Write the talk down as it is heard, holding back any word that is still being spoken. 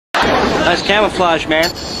Nice camouflage, man.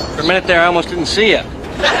 For a minute there, I almost didn't see you.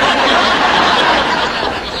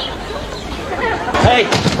 Hey,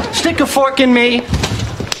 stick a fork in me.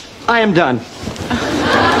 I am done.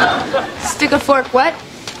 Stick a fork what?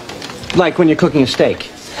 Like when you're cooking a steak.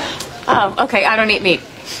 Oh, okay, I don't eat meat.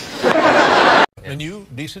 And you,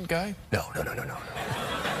 decent guy? No.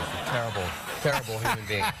 Terrible human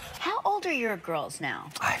being. How old are your girls now?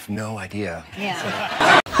 I have no idea.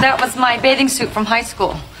 Yeah. That was my bathing suit from high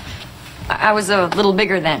school. I was a little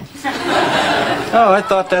bigger then. Oh, I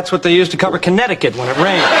thought that's what they used to cover Connecticut when it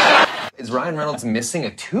rained. Is Ryan Reynolds missing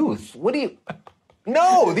a tooth? What do you...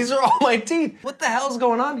 No, these are all my teeth. What the hell's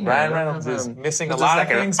going on here? Ryan Reynolds is missing a lot of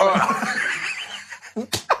things.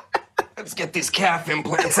 Let's get these calf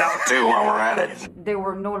implants out, too, while we're at it. They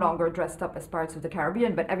were no longer dressed up as Pirates of the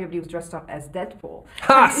Caribbean, but everybody was dressed up as Deadpool.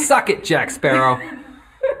 Ha! Suck it, Jack Sparrow.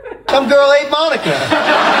 Some girl ate Monica.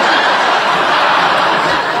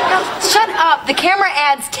 Now, shut up. The camera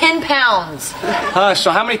adds 10 pounds.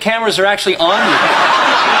 So how many cameras are actually on you?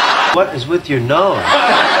 What is with your nose?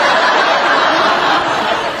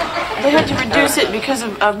 They had to reduce it because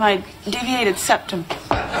of my deviated septum.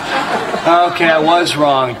 Okay, I was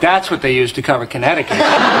wrong. That's what they used to cover Connecticut.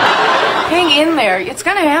 Hang in there. It's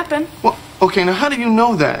gonna happen. Well, okay, now how do you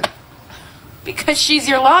know that? Because she's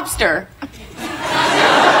your lobster.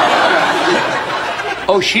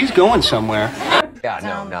 Oh, she's going somewhere. Yeah,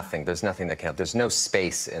 no, nothing. There's nothing that can... There's no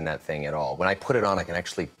space in that thing at all. When I put it on, I can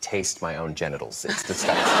actually taste my own genitals. It's just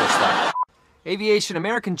like... Aviation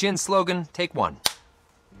American Gin slogan, take one.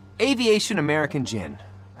 Aviation American Gin,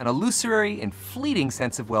 an illusory and fleeting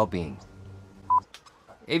sense of well-being.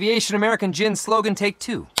 Aviation American Gin slogan, take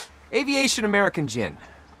two. Aviation American Gin.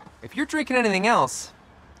 If you're drinking anything else,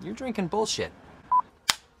 you're drinking bullshit.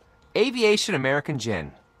 Aviation American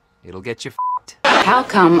Gin. It'll get you f***ed. How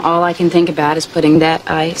come all I can think about is putting that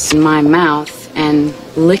ice in my mouth and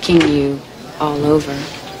licking you all over?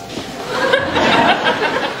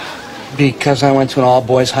 Because I went to an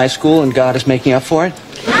all-boys high school and God is making up for it?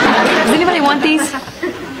 Does anybody want these?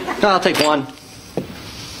 No, I'll take one.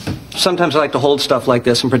 Sometimes I like to hold stuff like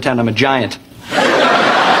this and pretend I'm a giant.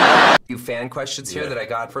 Few fan questions here that I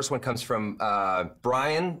got. First one comes from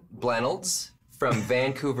Brian Reynolds from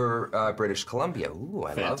Vancouver, British Columbia. Ooh,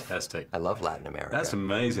 I love Latin America. That's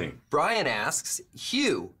amazing. Brian asks,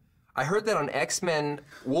 Hugh, I heard that on X-Men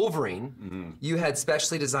Wolverine, you had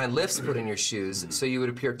specially designed lifts put in your shoes so you would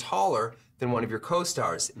appear taller than one of your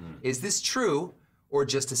co-stars. Is this true or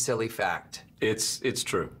just a silly fact? It's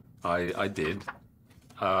true. I did.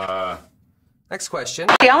 Next question.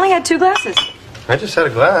 I only had 2 glasses. I just had a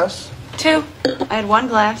glass. 2. I had 1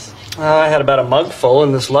 glass. I had about a mug full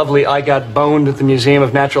in this lovely I Got Boned at the Museum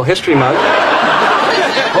of Natural History mug.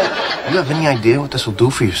 Oh, you have any idea what this will do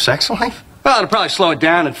for your sex life? Well, it'll probably slow it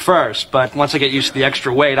down at first, but once I get used to the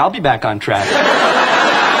extra weight, I'll be back on track.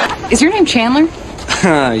 Is your name Chandler?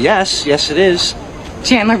 Yes, it is.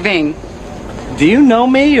 Chandler Bing. Do you know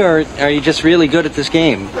me, or are you just really good at this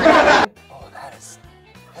game? Oh, that is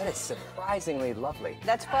surprisingly lovely.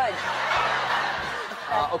 That's fudge.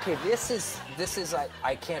 Okay, this is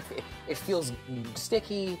I can't. It feels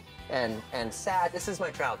sticky and sad. This is my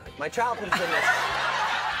childhood. My childhood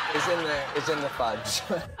is in the fudge.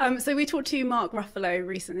 So we talked to Mark Ruffalo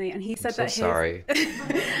recently, and he said that sorry.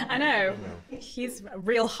 I know. He's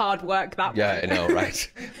real hard work. That Yeah, I know,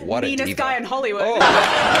 right? What meanest guy in Hollywood.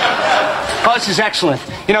 Oh, this is excellent.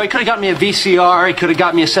 You know, he could have got me a VCR, he could have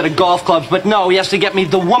got me a set of golf clubs, but no, he has to get me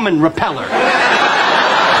the woman repeller.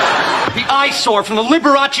 The eyesore from the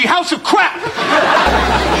Liberace House of Crap!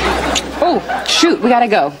 Oh, shoot, we gotta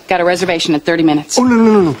go. Got a reservation in 30 minutes. Oh,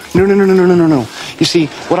 no. You see,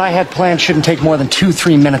 what I had planned shouldn't take more than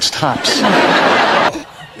 2-3 minutes tops.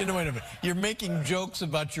 You know, wait a minute. You're making jokes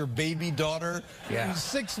about your baby daughter? Yeah. Who's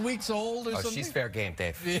 6 weeks old or something? She's fair game,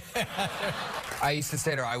 Dave. Yeah. I used to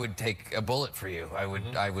say to her, I would take a bullet for you.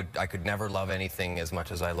 I could never love anything as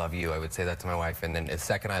much as I love you. I would say that to my wife, and then the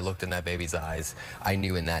second I looked in that baby's eyes, I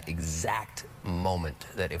knew in that exact moment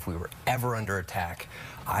that if we were ever under attack,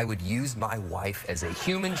 I would use my wife as a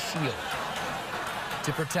human shield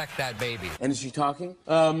to protect that baby. And is she talking?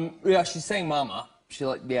 Yeah, she's saying mama.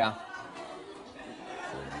 Yeah.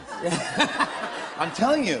 I'm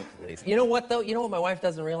telling you. You know what, though? You know what my wife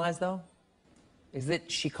doesn't realize, though? Is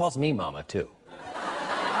that she calls me mama, too.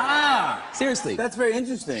 Ah! Seriously. That's very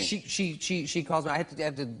interesting. She calls me. I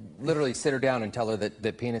have to literally sit her down and tell her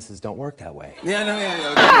that penises don't work that way. Yeah.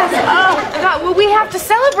 Yes. Oh, God. Well, we have to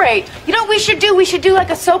celebrate. You know what we should do? We should do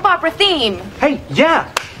like a soap opera theme. Hey,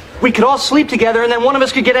 yeah. We could all sleep together and then one of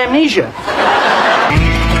us could get amnesia.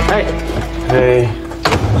 Hey.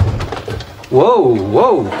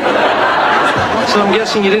 Whoa. So I'm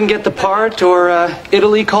guessing you didn't get the part, or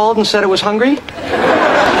Italy called and said it was hungry?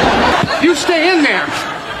 You stay in there.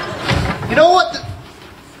 You know what?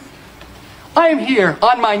 I am here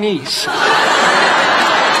on my knees,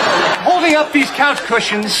 holding up these couch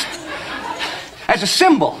cushions as a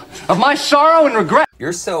symbol of my sorrow and regret.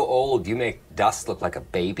 You're so old, you make dust look like a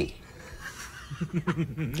baby.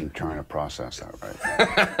 I'm trying to process that right.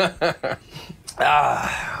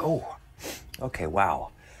 Oh. Okay, wow.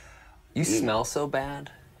 You smell so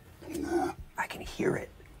bad? Nah. I can hear it.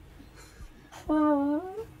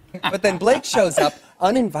 But then Blake shows up,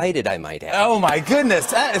 uninvited, I might add. Oh my goodness,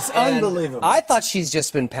 that is unbelievable. I thought she's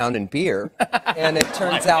just been pounding beer, and it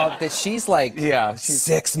turns out that she's like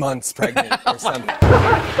 6 months pregnant or something.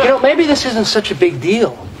 You know, maybe this isn't such a big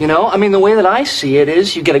deal, you know? I mean, the way that I see it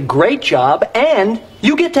is you get a great job and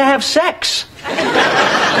you get to have sex.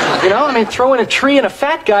 You know, I mean, throw in a tree and a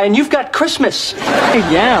fat guy and you've got Christmas.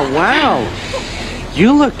 Yeah, wow.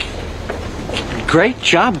 You look... Great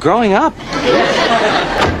job growing up.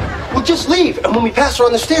 Well, just leave, and when we pass her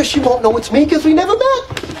on the stairs, she won't know it's me because we never met.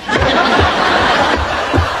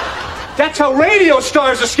 That's how radio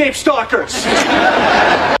stars escape stalkers.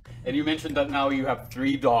 And you mentioned that now you have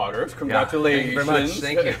 3 daughters. Congratulations. Yeah, thank you very much.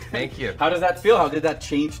 Thank you. Thank you. How does that feel? How did that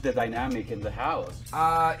change the dynamic in the house?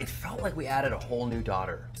 It felt like we added a whole new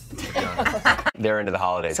daughter. They're into the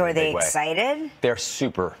holidays. So are in a they big way. excited? They're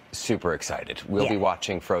super, super excited. We'll be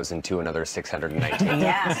watching Frozen 2 another 619.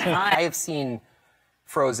 Yes, fine. I have seen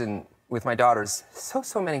Frozen with my daughters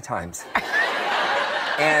so many times.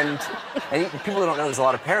 And people who don't know this, a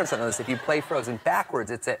lot of parents don't know this, if you play Frozen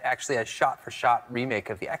backwards, it's actually a shot-for-shot remake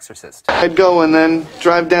of The Exorcist. I'd go and then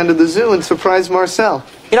drive down to the zoo and surprise Marcel.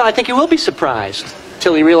 You know, I think he will be surprised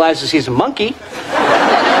till he realizes he's a monkey.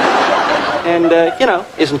 And, you know,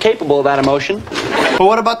 isn't capable of that emotion. But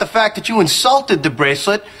what about the fact that you insulted the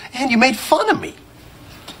bracelet and you made fun of me?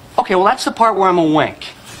 Okay, well, that's the part where I'm a wink.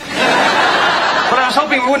 But I was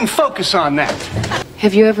hoping we wouldn't focus on that.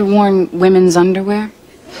 Have you ever worn women's underwear?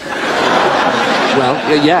 Well,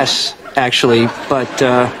 yes, actually, but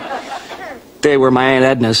they were my Aunt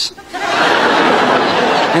Edna's.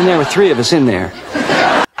 And there were 3 of us in there.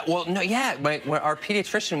 Well, no, yeah, our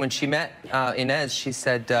pediatrician, when she met Inez, she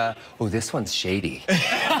said, oh, this one's shady.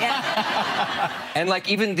 And like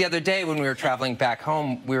even the other day when we were traveling back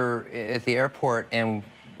home, we were at the airport, and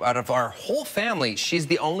out of our whole family, she's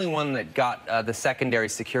the only one that got the secondary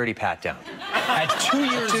security pat down. At 2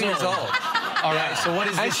 years old. All right, so what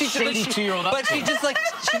is this shady 2-year-old up But to?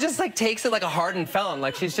 she just like takes it like a hardened felon.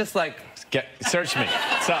 Like she's just like, Search me.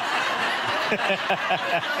 What's up?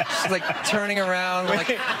 she's like turning around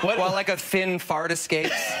while like a thin fart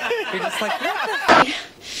escapes. You're just like, what the?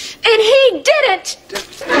 And he didn't!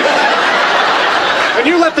 And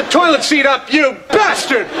you left the toilet seat up, you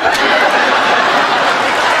bastard!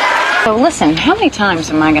 So listen, how many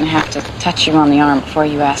times am I going to have to touch you on the arm before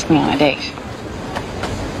you ask me on a date?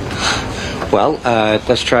 Well,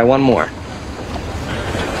 let's try one more.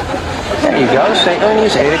 There you go, St.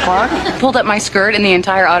 Ernie's, 8 o'clock. Pulled up my skirt and the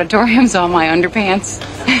entire auditorium saw my underpants.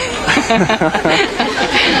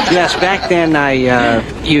 Yes, back then I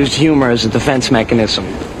used humor as a defense mechanism.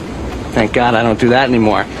 Thank God I don't do that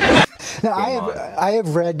anymore. Now, I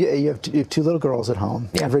have read you have 2 little girls at home.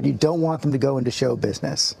 Yeah. I've read you don't want them to go into show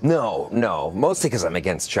business. No, mostly because I'm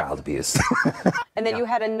against child abuse. And then you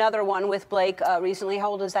had another one with Blake recently. How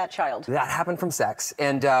old is that child? That happened from sex,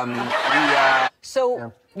 and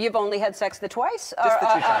So you've only had sex twice? Just the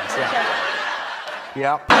 2 times,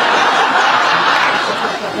 yeah.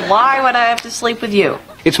 Why would I have to sleep with you?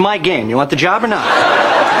 It's my game. You want the job or not?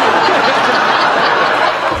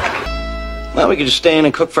 Well, we could just stay in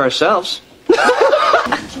and cook for ourselves.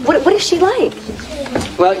 What is she like?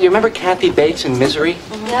 Well, you remember Kathy Bates in Misery?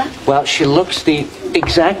 Yeah. Well, she looks the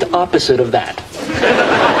exact opposite of that.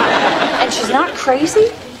 And she's not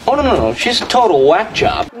crazy? Oh, no. She's a total whack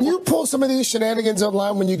job. You pull some of these shenanigans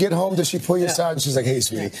online when you get home. Does she pull you aside and she's like, hey,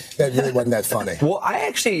 sweetie, that really wasn't that funny? Well,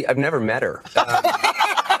 I've never met her.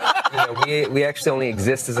 We actually only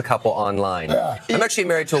exist as a couple online. Yeah. I'm actually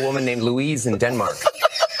married to a woman named Louise in Denmark.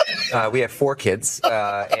 We have 4 kids,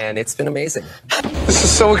 and it's been amazing. This is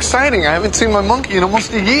so exciting. I haven't seen my monkey in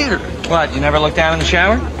almost a year. What, you never look down in the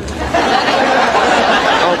shower?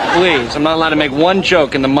 Oh, please. I'm not allowed to make one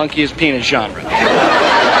joke in the monkey is penis genre.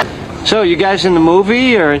 So, you guys in the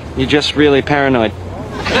movie, or you just really paranoid?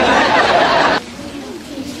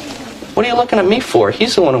 What are you looking at me for?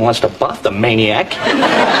 He's the one who wants to buff the maniac.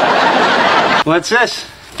 What's this?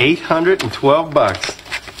 $812.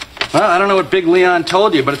 Well, I don't know what Big Leon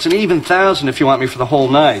told you, but it's an even 1,000 if you want me for the whole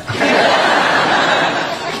night.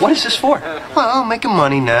 What is this for? Well, making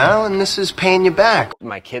money now, and this is paying you back.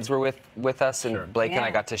 My kids were with us, and Blake and I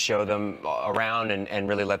got to show them around and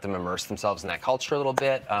really let them immerse themselves in that culture a little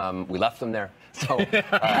bit. We left them there. So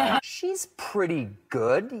she's pretty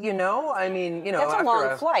good, you know? I mean, you know, That's a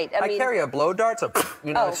long flight. I mean, carry a blow dart, so,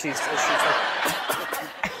 you know, she's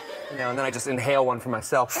like, you know, and then I just inhale one for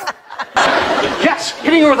myself. Yes,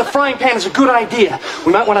 hitting her with a frying pan is a good idea.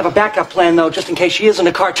 We might want to have a backup plan, though, just in case she is in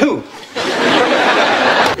a cartoon.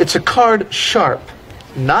 It's a card sharp,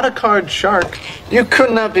 not a card shark. You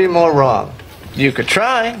could not be more wrong. You could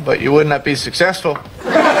try, but you would not be successful.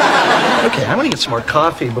 Okay, I'm gonna get some more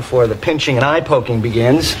coffee before the pinching and eye poking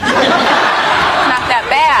begins. Not that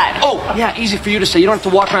bad. Oh, yeah, easy for you to say. You don't have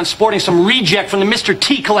to walk around sporting some reject from the Mr.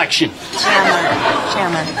 T collection.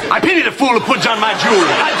 Chandler. I pity the fool who puts on my jewelry.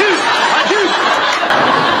 I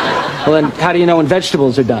do. Well, then, how do you know when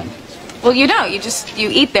vegetables are done? Well, you know, you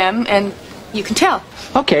eat them and you can tell.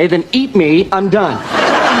 Okay, then eat me. I'm done.